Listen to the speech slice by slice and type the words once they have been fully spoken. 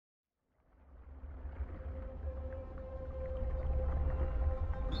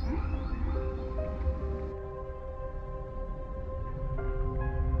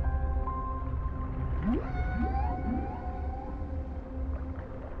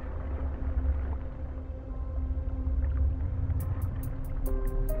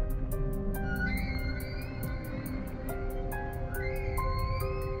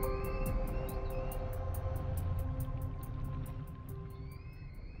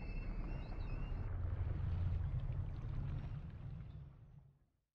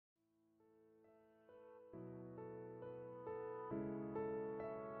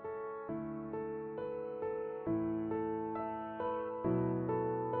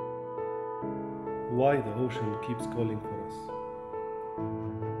why the ocean keeps calling for us.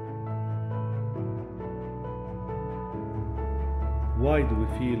 Why do we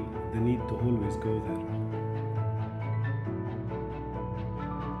feel the need to always go there?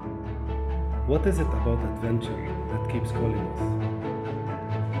 What is it about adventure that keeps calling us?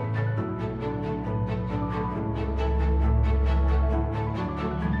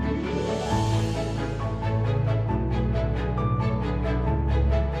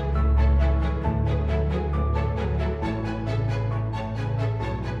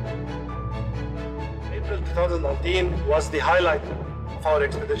 April 2019 was the highlight of our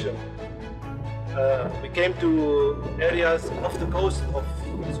expedition. We came to areas off the coast of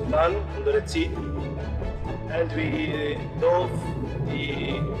Sudan on the Red Sea, and we dove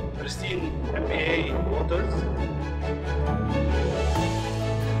the pristine MPA waters.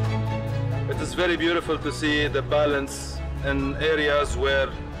 It is very beautiful to see the balance in areas where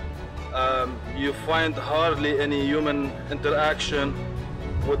you find hardly any human interaction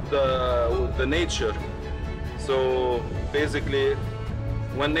with the nature. So basically,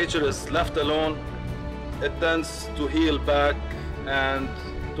 when nature is left alone, it tends to heal back and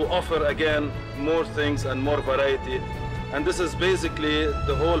to offer again more things and more variety. And this is basically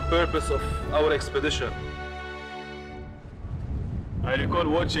the whole purpose of our expedition. I recall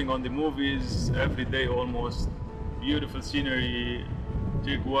watching on the movies every day almost. Beautiful scenery,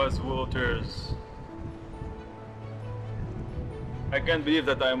 turquoise waters. I can't believe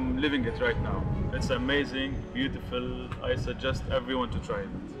that I'm living it right now. It's amazing, beautiful. I suggest everyone to try it.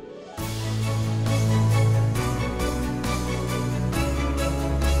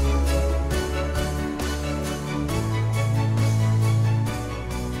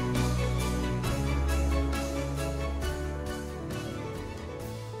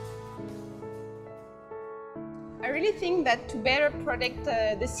 I really think that to better protect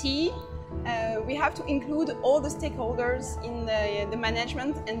the sea, we have to include all the stakeholders in the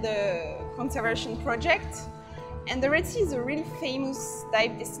management and the conservation project. And the Red Sea is a really famous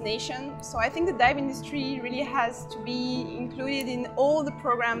dive destination, so I think the dive industry really has to be included in all the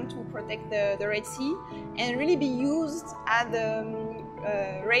program to protect the Red Sea and really be used as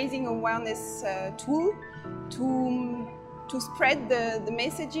a raising awareness tool to spread the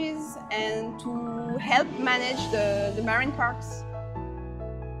messages and to help manage the marine parks.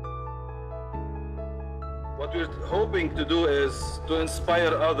 What we're hoping to do is to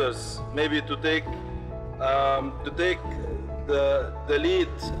inspire others, maybe to take the lead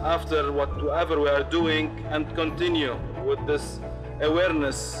after whatever we are doing and continue with this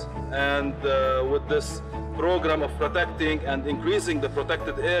awareness and with this program of protecting and increasing the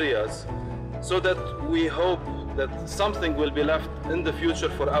protected areas, so that we hope that something will be left in the future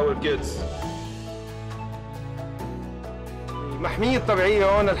for our kids. المحمية الطبيعية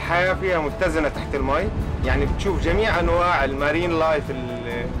هون الحياة فيها متزنة تحت المي، يعني بتشوف جميع أنواع المارين لايف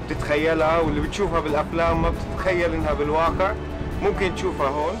اللي بتتخيلها واللي بتشوفها بالأفلام ما بتتخيل إنها بالواقع ممكن تشوفها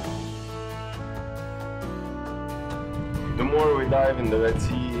هون. The more we dive in the Red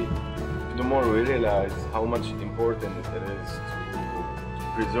Sea, the more we realize how much important it is to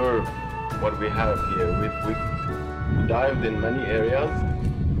preserve what we have here. We dived in many areas,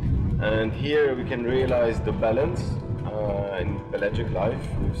 and here we can realize the balance in pelagic life.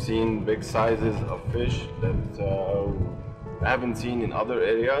 We've seen big sizes of fish that we haven't seen in other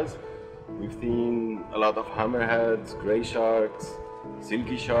areas. We've seen a lot of hammerheads, gray sharks,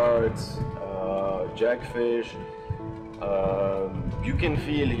 silky sharks, jackfish. You can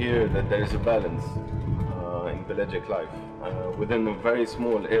feel here that there is a balance in pelagic life within a very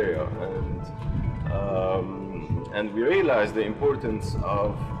small area, and we realize the importance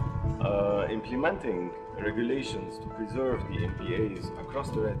of implementing regulations to preserve the MPAs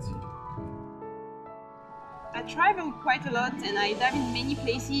across the Red Sea. I travel quite a lot and I dive in many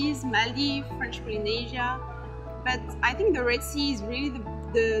places, Maldives, French Polynesia, but I think the Red Sea is really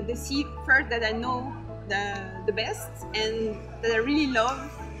the sea first that I know the best and that I really love.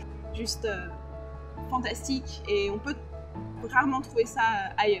 Juste fantastique, et on peut rarement trouver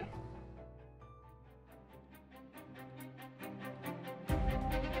ça ailleurs.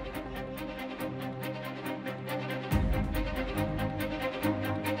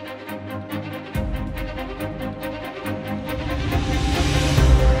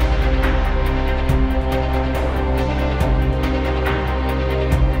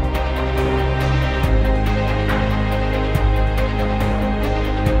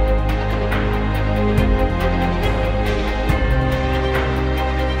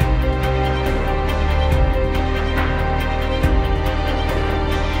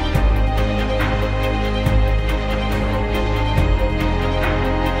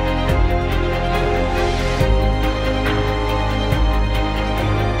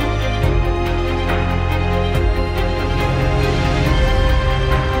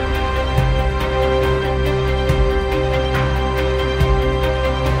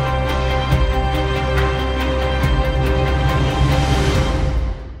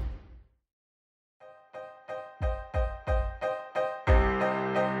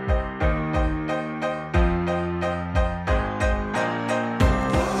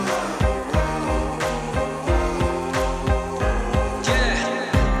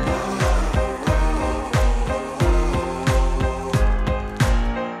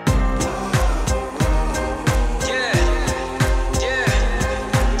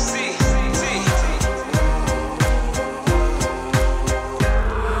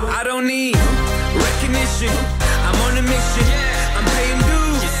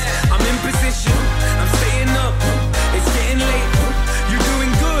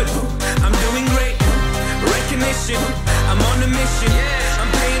 mission. I'm on a mission.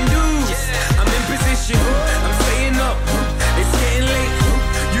 I'm paying dues. I'm in position. I'm staying up. It's getting late.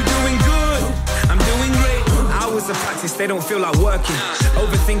 You doing good. I'm doing great. Hours of practice, they don't feel like working.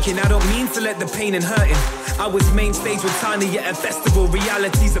 Overthinking, I don't mean to let the pain and hurting. I was main stage with Tiny at a festival.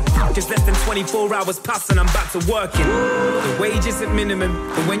 Realities of is less than 24 hours past and I'm back to working. The wage isn't minimum,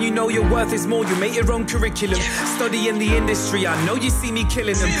 but when you know your worth is more, you make your own curriculum. Study in the industry, I know you see me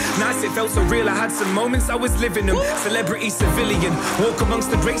killing them. Nice, it felt so real, I had some moments I was living them. Celebrity, civilian, walk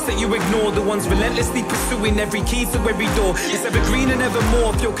amongst the greats that you ignore. The ones relentlessly pursuing every key to every door. It's evergreen and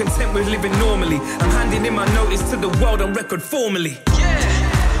evermore if you're content with living normally. I'm handing in my notice to the world on record formally.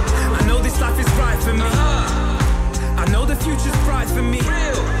 I know this life is right for me. I know the future's bright for me.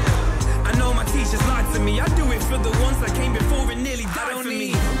 I know my teachers lied to me. I do it for the ones that came before and